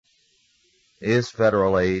Is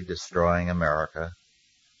federal aid destroying America?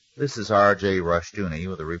 This is R.J. Rushdoony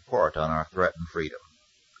with a report on our threatened freedom.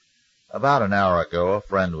 About an hour ago, a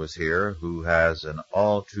friend was here who has an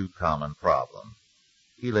all-too-common problem.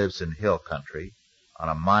 He lives in hill country on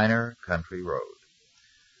a minor country road.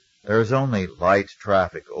 There is only light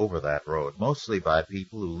traffic over that road, mostly by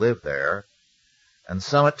people who live there, and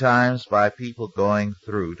some at times by people going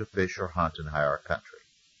through to fish or hunt in higher country.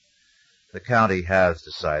 The county has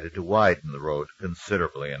decided to widen the road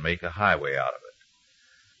considerably and make a highway out of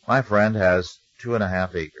it. My friend has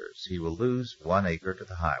 2.5 acres. He will lose 1 acre to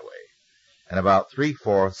the highway, and about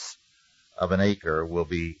 3/4 of an acre will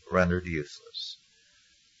be rendered useless.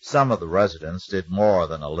 Some of the residents did more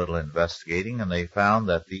than a little investigating, and they found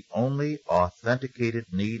that the only authenticated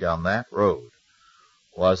need on that road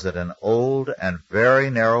was that an old and very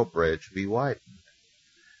narrow bridge be widened.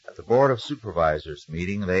 At the Board of Supervisors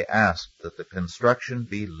meeting, they asked that the construction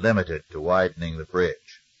be limited to widening the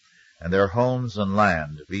bridge, and their homes and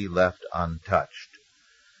land be left untouched.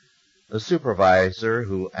 The supervisor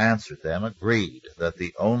who answered them agreed that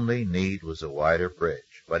the only need was a wider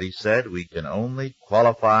bridge, but he said we can only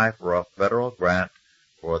qualify for a federal grant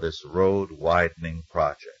for this road widening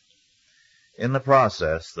project. In the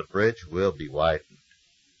process, the bridge will be widened,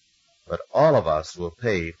 but all of us will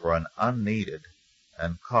pay for an unneeded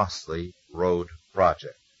and costly road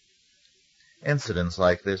project. Incidents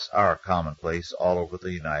like this are commonplace all over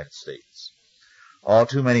the United States. All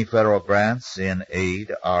too many federal grants in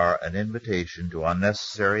aid are an invitation to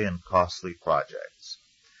unnecessary and costly projects.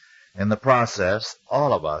 In the process,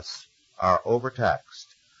 all of us are overtaxed.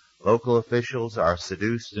 Local officials are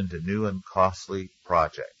seduced into new and costly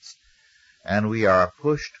projects, and we are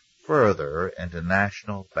pushed further into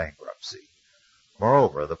national bankruptcy.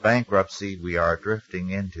 Moreover, the bankruptcy we are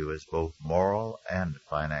drifting into is both moral and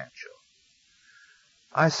financial.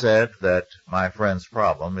 I said that my friend's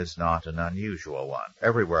problem is not an unusual one.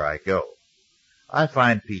 Everywhere I go, I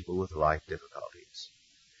find people with like difficulties.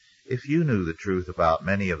 If you knew the truth about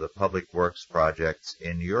many of the public works projects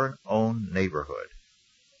in your own neighborhood,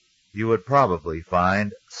 you would probably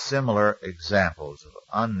find similar examples of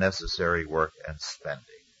unnecessary work and spending.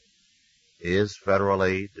 Is federal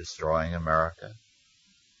aid destroying America?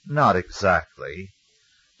 Not exactly.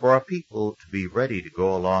 For a people to be ready to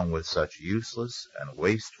go along with such useless and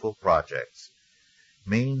wasteful projects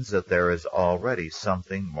means that there is already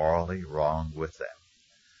something morally wrong with them.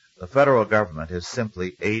 The federal government is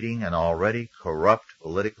simply aiding an already corrupt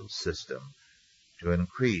political system to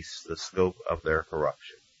increase the scope of their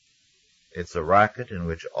corruption. It's a racket in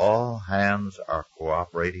which all hands are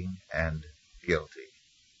cooperating and guilty.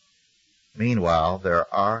 Meanwhile,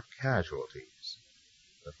 there are casualties: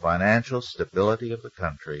 the financial stability of the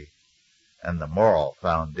country, and the moral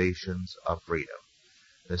foundations of freedom.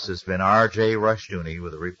 This has been R.J. Rushdoony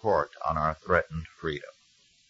with a report on our threatened freedom.